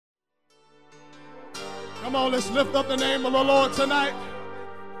Come on, let's lift up the name of the Lord tonight.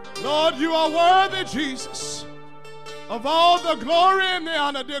 Lord, you are worthy, Jesus, of all the glory and the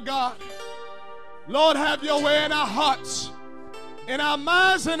honor, dear God. Lord, have your way in our hearts, in our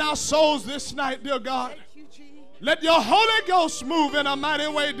minds, and our souls this night, dear God. Let your Holy Ghost move in a mighty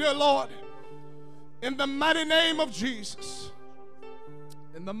way, dear Lord. In the mighty name of Jesus.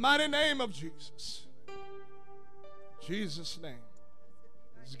 In the mighty name of Jesus. Jesus' name.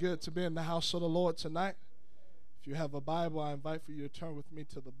 It's good to be in the house of the Lord tonight. If you have a Bible, I invite for you to turn with me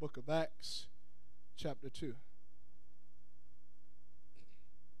to the book of Acts, chapter 2.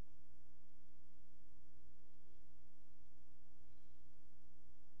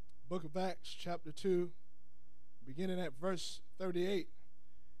 Book of Acts, chapter 2, beginning at verse 38.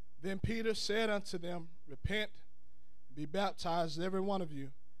 Then Peter said unto them, Repent, and be baptized, every one of you,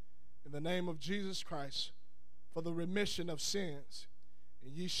 in the name of Jesus Christ, for the remission of sins,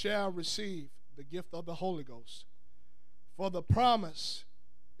 and ye shall receive the gift of the Holy Ghost. For the promise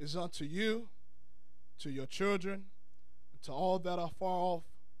is unto you, to your children, and to all that are far off,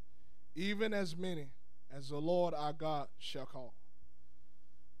 even as many as the Lord our God shall call.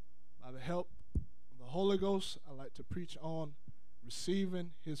 By the help of the Holy Ghost, I'd like to preach on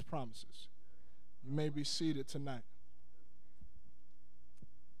receiving his promises. You may be seated tonight.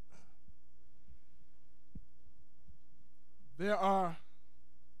 There are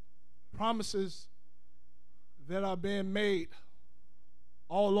promises that are being made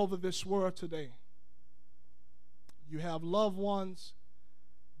all over this world today. You have loved ones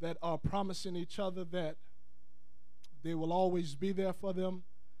that are promising each other that they will always be there for them,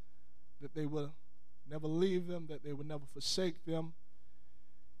 that they will never leave them, that they will never forsake them.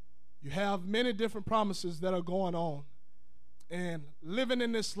 You have many different promises that are going on. And living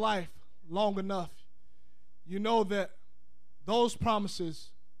in this life long enough, you know that those promises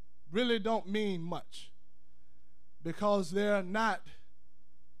really don't mean much because they're not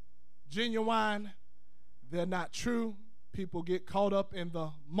genuine, they're not true. People get caught up in the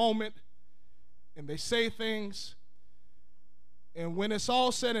moment and they say things, and when it's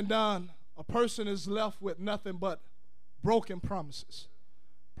all said and done, a person is left with nothing but broken promises.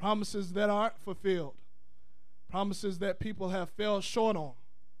 Promises that aren't fulfilled. Promises that people have fell short on.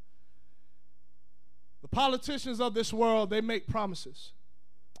 The politicians of this world, they make promises.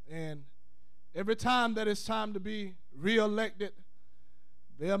 And every time that it's time to be reelected,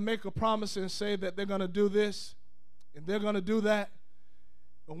 they'll make a promise and say that they're going to do this and they're going to do that.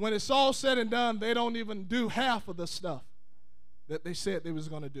 But when it's all said and done, they don't even do half of the stuff that they said they was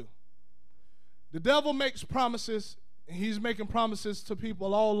going to do. The devil makes promises, and he's making promises to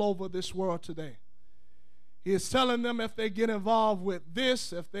people all over this world today. He is telling them if they get involved with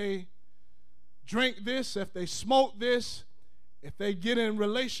this, if they drink this, if they smoke this, if they get in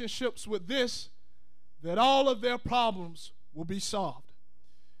relationships with this, that all of their problems will be solved.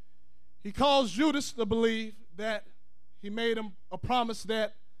 He caused Judas to believe that he made him a promise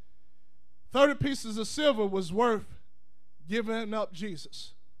that 30 pieces of silver was worth giving up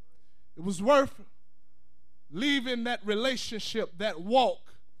Jesus. It was worth leaving that relationship, that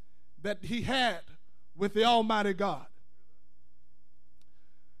walk that he had with the Almighty God.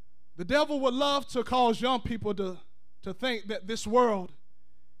 The devil would love to cause young people to think that this world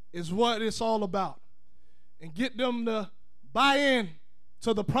is what it's all about and get them to buy in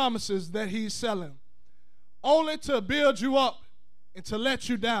to the promises that he's selling, only to build you up and to let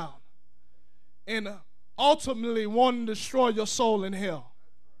you down and ultimately want to destroy your soul in hell.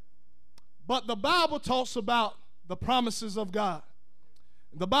 But the Bible talks about the promises of God.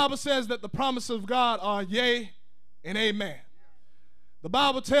 The Bible says that the promises of God are yea and amen. The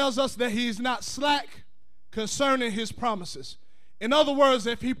Bible tells us that he's not slack concerning his promises. In other words,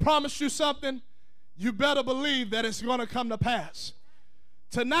 if he promised you something, you better believe that it's going to come to pass.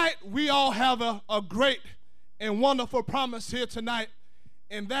 Tonight, we all have a great and wonderful promise here tonight,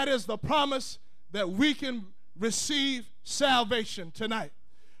 and that is the promise that we can receive salvation tonight.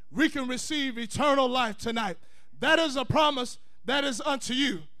 We can receive eternal life tonight. That is a promise that is unto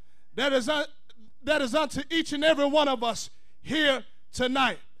you. That is unto each and every one of us here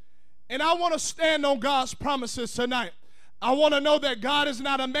tonight. And I want to stand on God's promises tonight. I want to know that God is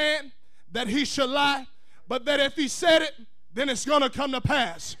not a man that he should lie, but that if he said it, then it's going to come to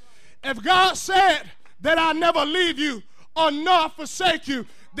pass. If God said that I'll never leave you or not forsake you,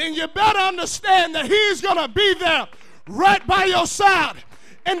 then you better understand that he's going to be there right by your side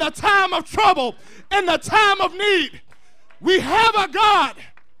in the time of trouble, in the time of need. We have a God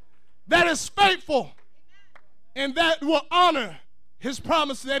that is faithful and that will honor his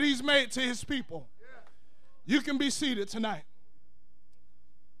promise that he's made to his people. You can be seated tonight.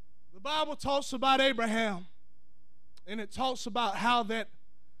 The Bible talks about Abraham, and it talks about how that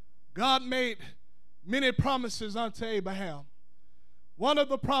God made many promises unto Abraham. One of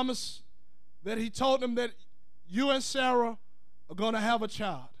the promises that he told him that you and Sarah are going to have a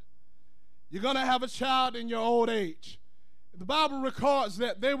child. You're going to have a child in your old age. The Bible records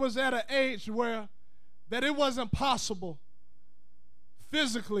that they was at an age where that it wasn't possible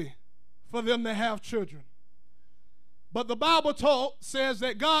physically for them to have children. But the Bible says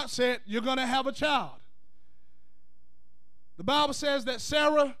that God said, you're going to have a child. The Bible says that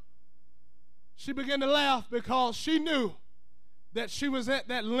Sarah, she began to laugh because she knew that she was at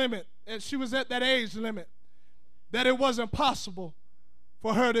that limit, and she was at that age limit, that it wasn't possible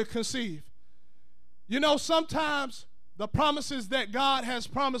for her to conceive. You know, sometimes the promises that God has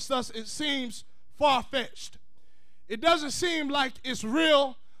promised us, it seems far-fetched. It doesn't seem like it's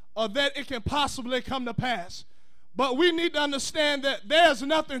real or that it can possibly come to pass. But we need to understand that there's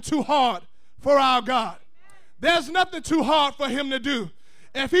nothing too hard for our God. There's nothing too hard for him to do.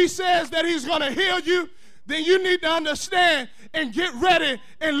 If he says that he's going to heal you, then you need to understand and get ready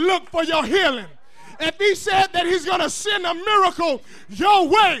and look for your healing. If he said that he's going to send a miracle your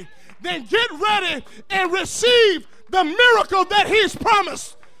way, then get ready and receive the miracle that he's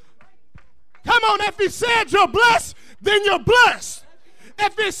promised. Come on, if he said you're blessed, then you're blessed.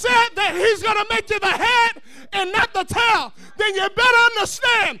 If he said that he's going to make you the head and not the tail, then you better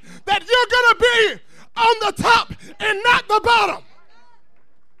understand that you're going to be on the top and not the bottom.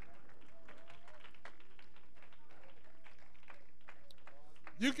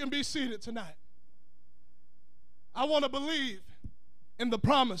 You can be seated tonight. I want to believe in the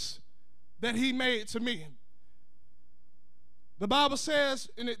promise that he made to me. The Bible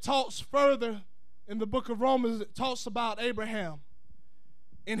says, and it talks further in the book of Romans, it talks about Abraham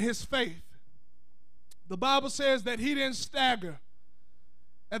in his faith. The Bible says that he didn't stagger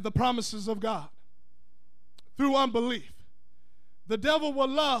at the promises of God through unbelief. The devil will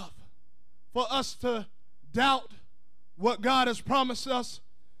love for us to doubt what God has promised us,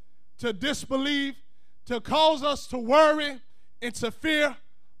 to disbelieve, to cause us to worry and to fear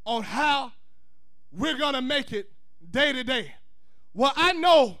on how we're going to make it day to day. Well, I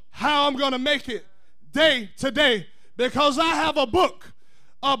know how I'm going to make it day to day because I have a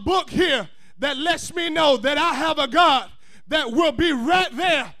book here that lets me know that I have a God that will be right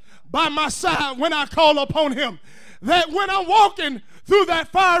there by my side when I call upon him. That when I'm walking through that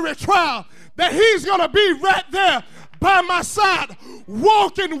fiery trial, that he's going to be right there by my side,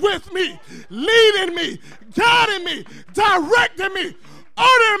 walking with me, leading me, guiding me, directing me,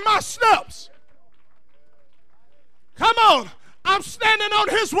 ordering my steps. Come on. I'm standing on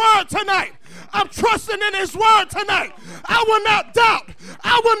his word tonight. I'm trusting in his word tonight. I will not doubt.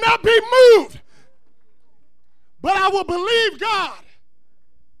 I will not be moved. But I will believe God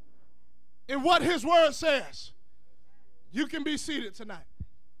in what his word says. You can be seated tonight.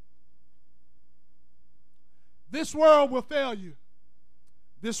 This world will fail you.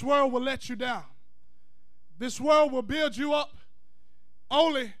 This world will let you down. This world will build you up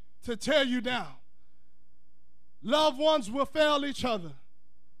only to tear you down. Loved ones will fail each other.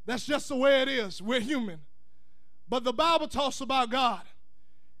 That's just the way it is. We're human. But the Bible talks about God,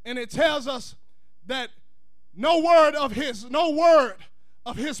 and it tells us that no word of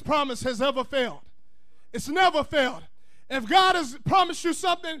his promise has ever failed. It's never failed. If God has promised you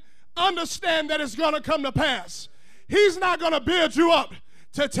something, understand that it's going to come to pass. He's not going to build you up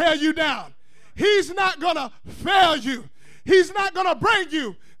to tear you down. He's not going to fail you. He's not going to bring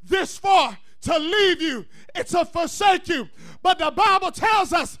you this far to leave you and to forsake you. But the Bible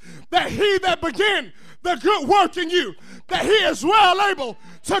tells us that he that began the good work in you, that he is well able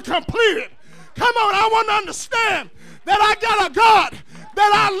to complete it. Come on, I want to understand that I got a God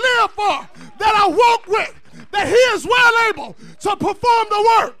that I live for, that I walk with, that he is well able to perform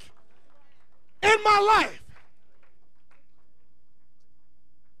the work in my life.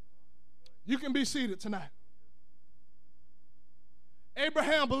 You can be seated tonight.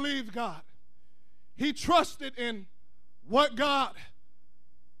 Abraham believed God. He trusted in what God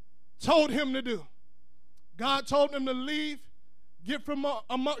told him to do. God told him to leave, get from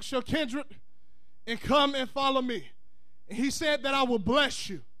amongst your kindred, and come and follow me. And he said that I will bless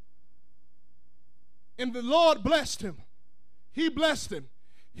you. And the Lord blessed him. He blessed him.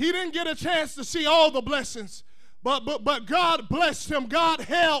 He didn't get a chance to see all the blessings, but God blessed him. God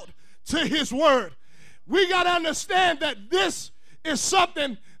held to his word. We got to understand that this is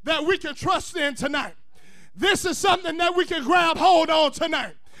something that we can trust in tonight. This is something that we can grab hold on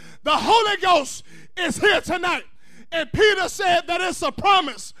tonight. The Holy Ghost is here tonight. And Peter said that it's a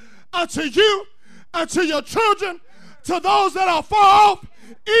promise unto you, unto your children, to those that are far off,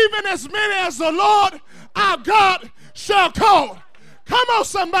 even as many as the Lord our God shall call. Come on,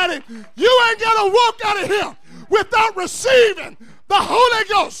 somebody. You ain't got to walk out of here without receiving the Holy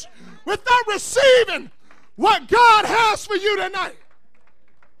Ghost, without receiving what God has for you tonight.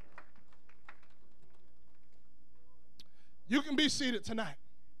 You can be seated tonight.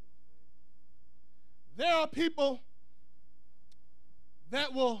 There are people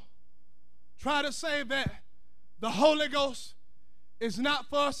that will try to say that the Holy Ghost is not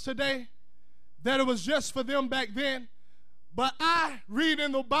for us today, that it was just for them back then. But I read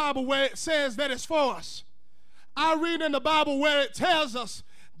in the Bible where it says that it's for us. I read in the Bible where it tells us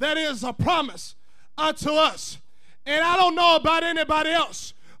that it is a promise unto us. And I don't know about anybody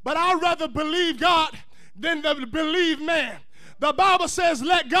else, but I'd rather believe God than to believe man. The Bible says,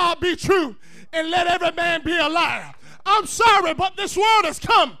 let God be true and let every man be a liar. I'm sorry, but this world has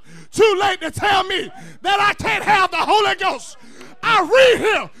come too late to tell me that I can't have the Holy Ghost. I read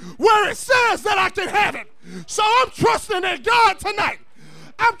here where it says that I can have it. So I'm trusting in God tonight.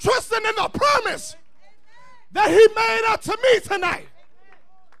 I'm trusting in the promise that he made unto me tonight.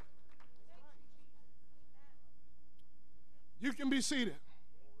 You can be seated.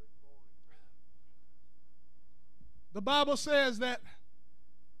 The Bible says that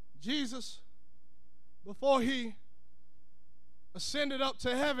Jesus, before he ascended up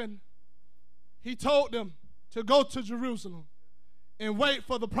to heaven, he told them to go to Jerusalem and wait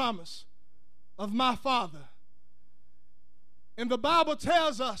for the promise of my Father. And the Bible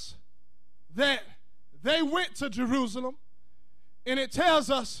tells us that they went to Jerusalem, and it tells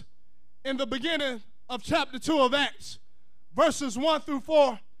us in the beginning of chapter 2 of Acts, verses 1 through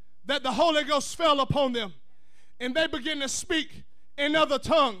 4, that the Holy Ghost fell upon them, and they began to speak in other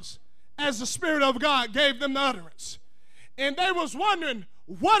tongues as the Spirit of God gave them the utterance. And they was wondering,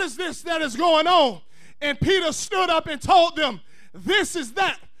 what is this that is going on? And Peter stood up and told them, this is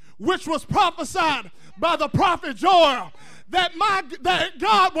that which was prophesied by the prophet Joel, that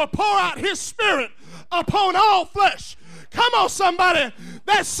God will pour out his Spirit upon all flesh. Come on, somebody.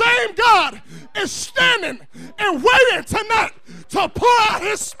 That same God is standing and waiting tonight to pour out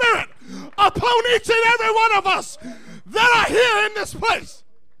his Spirit upon each and every one of us that are here in this place.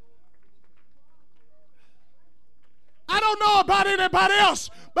 I don't know about anybody else,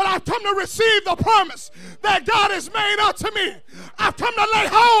 but I've come to receive the promise that God has made unto me. I've come to lay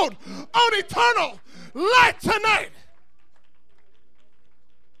hold on eternal life tonight.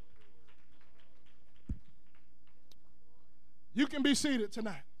 You can be seated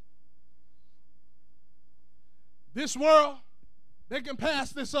tonight. This world, they can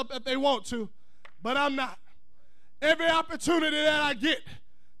pass this up if they want to, but I'm not. Every opportunity that I get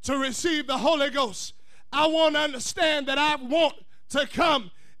to receive the Holy Ghost, I want to understand that I want to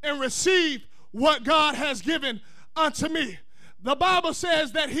come and receive what God has given unto me. The Bible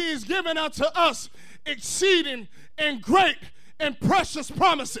says that he is given unto us exceeding and great and precious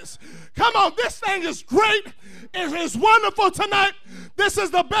promises. Come on, this thing is great. It is wonderful tonight. This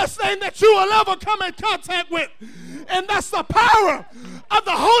is the best thing that you will ever come in contact with. And that's the power of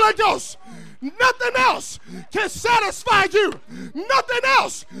the Holy Ghost. Nothing else can satisfy you. Nothing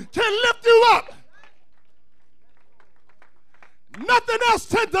else can lift you up. Nothing else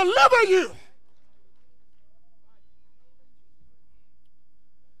can deliver you.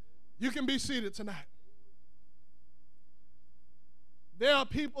 You can be seated tonight. There are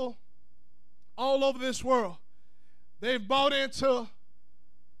people all over this world. They've bought into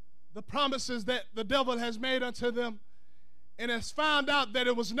the promises that the devil has made unto them and has found out that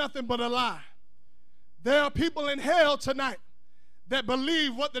it was nothing but a lie. There are people in hell tonight that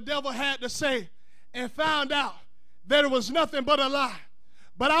believe what the devil had to say and found out that it was nothing but a lie.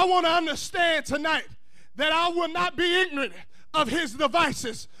 But I want to understand tonight that I will not be ignorant of his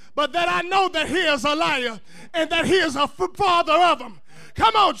devices, but that I know that he is a liar and that he is a father of them.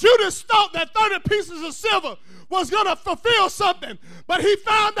 Come on, Judas thought that 30 pieces of silver was going to fulfill something, but he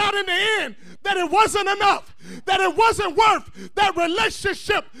found out in the end that it wasn't enough, that it wasn't worth that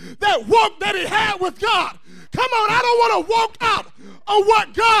relationship, that walk that he had with God. Come on, I don't want to walk out on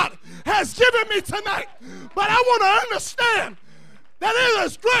what God has given me tonight, but I want to understand that it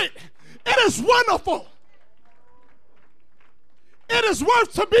is great, it is wonderful, it is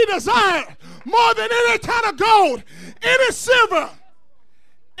worth to be desired more than any kind of gold, any silver,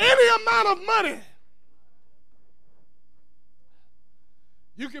 any amount of money.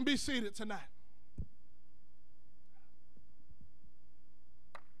 You can be seated tonight.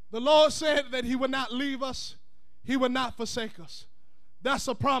 The Lord said that he would not leave us, he would not forsake us. That's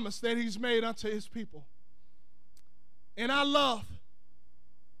a promise that he's made unto his people. And I love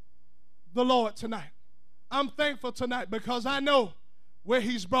the Lord tonight. I'm thankful tonight because I know where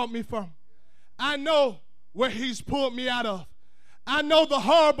he's brought me from. I know where he's pulled me out of. I know the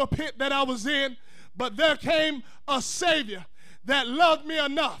horrible pit that I was in, but there came a Savior that loved me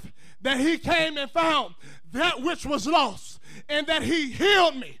enough that he came and found that which was lost, and that he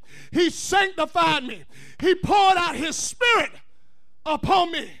healed me. He sanctified me. He poured out his Spirit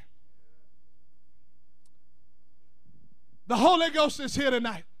upon me. The Holy Ghost is here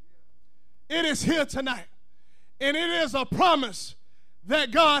tonight. It is here tonight. And it is a promise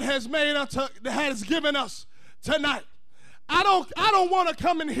that God has made has given us tonight. I don't want to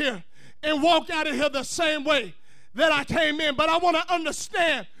come in here and walk out of here the same way that I came in, but I want to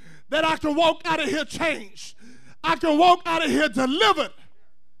understand that I can walk out of here changed. I can walk out of here delivered.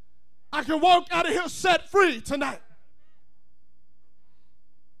 I can walk out of here set free tonight.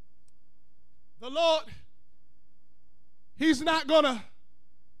 The Lord, he's not going to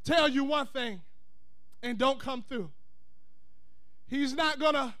tell you one thing and don't come through. He's not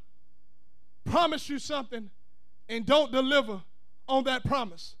going to promise you something and don't deliver on that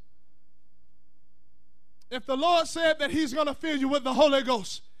promise. If the Lord said that he's going to fill you with the Holy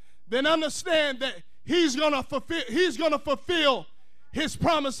Ghost, then understand that he's going to fulfill his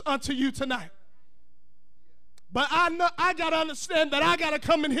promise unto you tonight. But I got to understand that I got to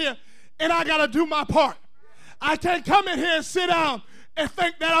come in here and I got to do my part. I can't come in here and sit down and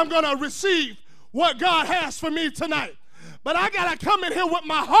think that I'm going to receive what God has for me tonight. But I got to come in here with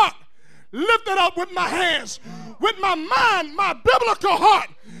my heart lifted up, with my hands, with my mind, my biblical heart,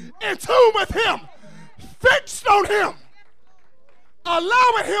 in tune with him, fixed on him,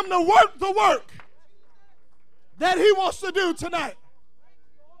 allowing him to work the work that he wants to do tonight.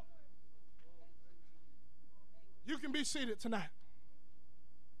 You can be seated tonight.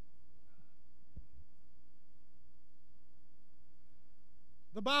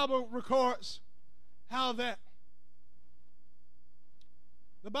 The Bible records how that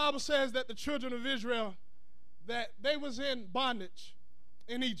the Bible says that the children of Israel, that they was in bondage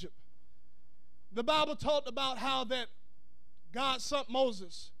in Egypt. The Bible talked about how that God sent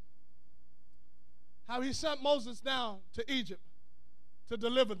Moses, how he sent Moses down to Egypt to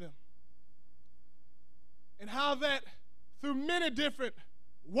deliver them. And how that through many different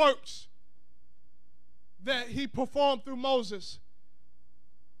works that he performed through Moses,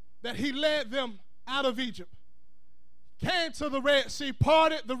 that he led them out of Egypt, came to the Red Sea,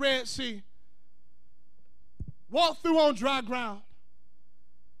 parted the Red Sea, walked through on dry ground.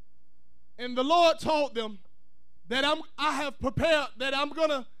 And the Lord told them that I have prepared, that I'm going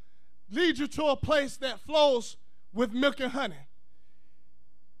to lead you to a place that flows with milk and honey.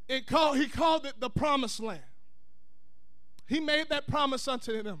 He called it the Promised Land. He made that promise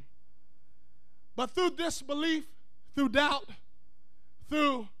unto them. But through disbelief, through doubt,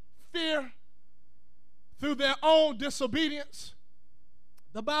 through fear, through their own disobedience,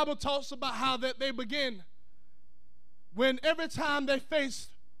 the Bible talks about how that they begin, when every time they face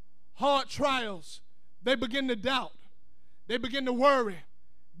hard trials, they begin to doubt, they begin to worry,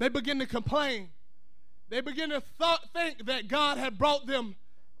 they begin to complain, they begin to think that God had brought them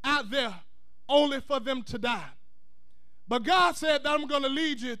out there only for them to die. But God said that I'm going to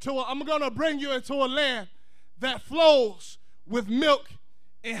lead you I'm going to bring you into a land that flows with milk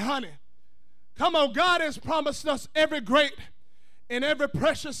and honey. Come on, God has promised us every great and every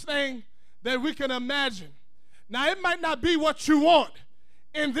precious thing that we can imagine. Now, it might not be what you want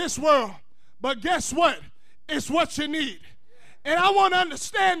in this world, but guess what? It's what you need. And I want to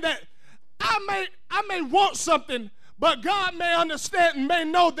understand that I may want something, but God may understand and may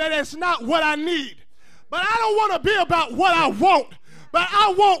know that it's not what I need. But I don't want to be about what I want, but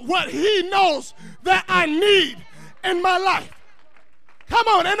I want what he knows that I need in my life. Come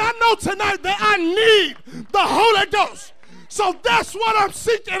on, and I know tonight that I need the Holy Ghost. So that's what I'm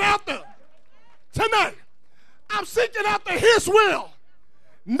seeking after tonight. I'm seeking after his will.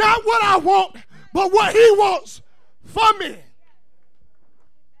 Not what I want, but what he wants for me.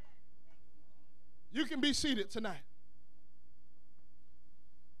 You can be seated tonight.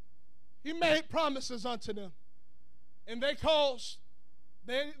 He made promises unto them, and they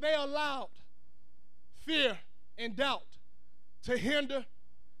allowed fear and doubt to hinder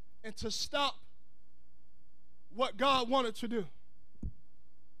and to stop what God wanted to do.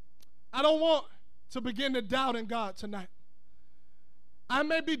 I don't want to begin to doubt in God tonight. I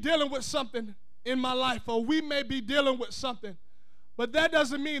may be dealing with something in my life, or we may be dealing with something, but that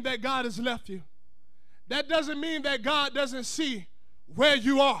doesn't mean that God has left you. That doesn't mean that God doesn't see where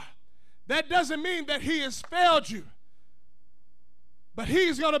you are. That doesn't mean that he has failed you. But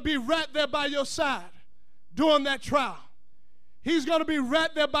he's going to be right there by your side during that trial. He's going to be right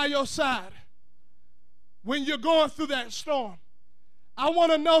there by your side when you're going through that storm. I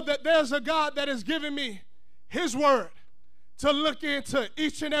want to know that there's a God that is giving me his word to look into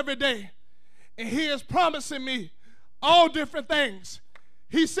each and every day. And he is promising me all different things.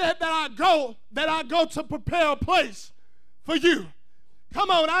 He said that I go to prepare a place for you. Come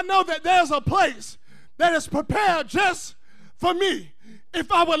on, I know that there's a place that is prepared just for me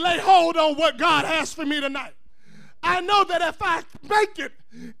if I would lay hold on what God has for me tonight. I know that if I make it,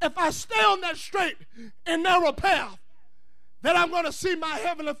 if I stay on that straight and narrow path, that I'm going to see my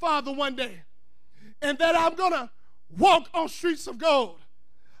Heavenly Father one day, and that I'm going to walk on streets of gold.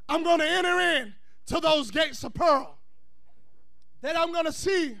 I'm going to enter in to those gates of pearl, that I'm going to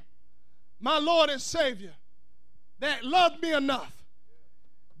see my Lord and Savior that loved me enough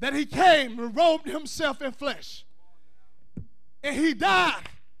that he came and robed himself in flesh. And he died,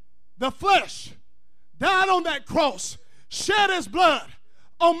 the flesh, died on that cross, shed his blood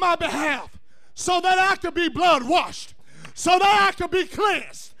on my behalf so that I could be blood washed, so that I could be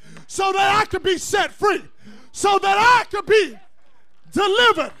cleansed, so that I could be set free, so that I could be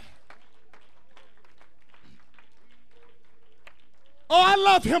delivered. Oh, I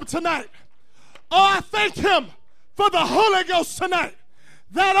love him tonight. Oh, I thank him for the Holy Ghost tonight,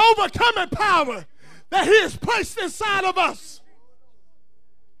 that overcoming power that he has placed inside of us.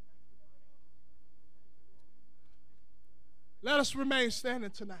 Let us remain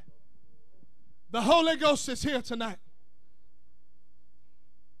standing tonight. The Holy Ghost is here tonight.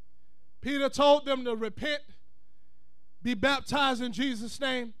 Peter told them to repent, be baptized in Jesus'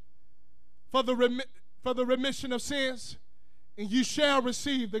 name for the remission of sins, and you shall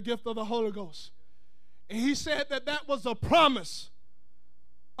receive the gift of the Holy Ghost. And he said that that was a promise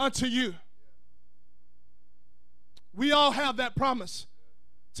unto you. We all have that promise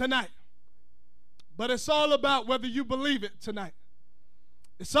tonight. But it's all about whether you believe it tonight.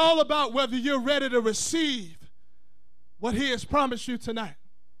 It's all about whether you're ready to receive what he has promised you tonight.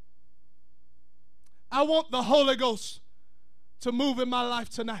 I want the Holy Ghost to move in my life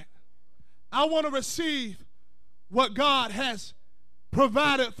tonight. I want to receive what God has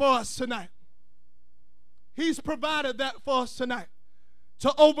provided for us tonight. He's provided that for us tonight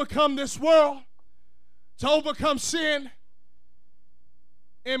to overcome this world, to overcome sin,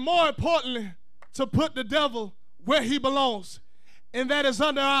 and more importantly, to put the devil where he belongs, and that is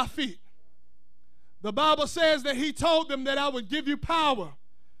under our feet. The Bible says that he told them that I would give you power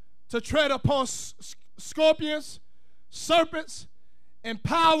to tread upon scorpions, serpents, and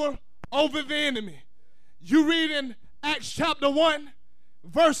power over the enemy. You read in Acts chapter 1,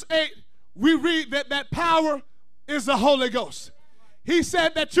 verse 8, we read that that power is the Holy Ghost. He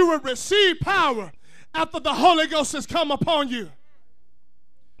said that you will receive power after the Holy Ghost has come upon you.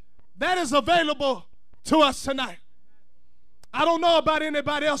 That is available to us tonight. I don't know about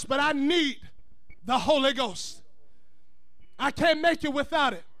anybody else, but I need the Holy Ghost. I can't make it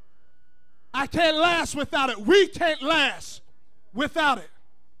without it. I can't last without it. We can't last without it.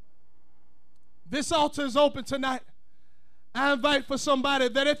 This altar is open tonight. I invite for somebody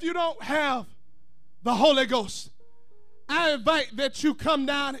that if you don't have the Holy Ghost, I invite that you come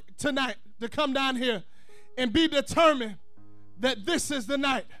down tonight, to come down here and be determined that this is the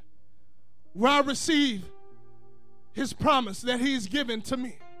night where I receive his promise that he's given to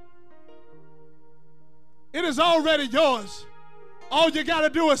me. It is already yours. All you got to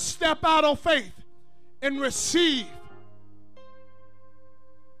do is step out on faith and receive.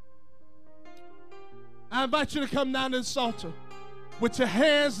 I invite you to come down to this altar with your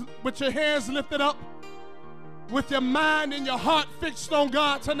hands lifted up, with your mind and your heart fixed on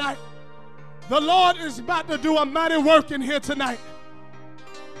God tonight. The Lord is about to do a mighty work in here tonight.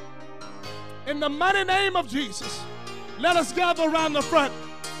 In the mighty name of Jesus, let us gather around the front.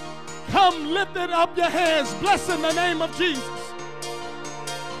 Come lifting up your hands, blessing the name of Jesus.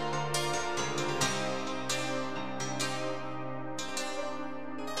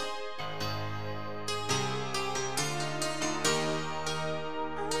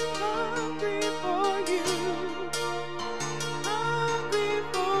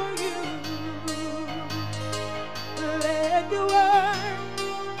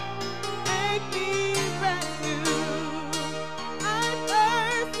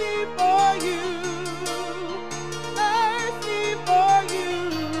 For you, thirsty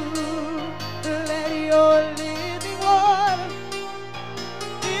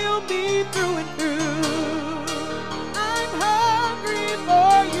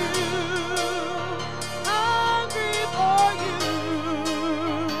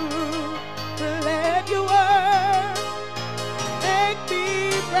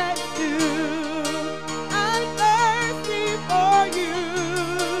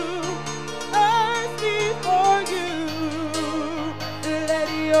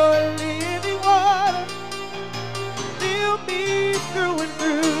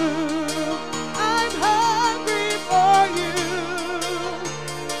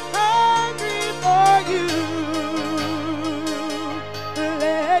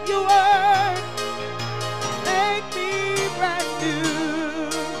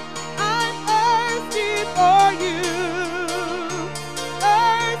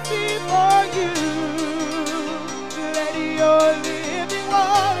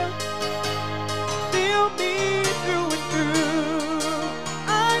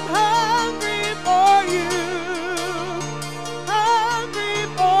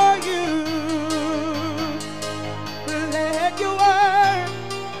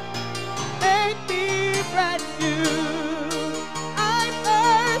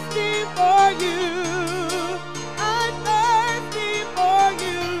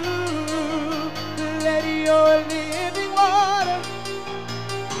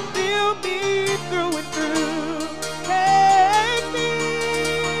for me.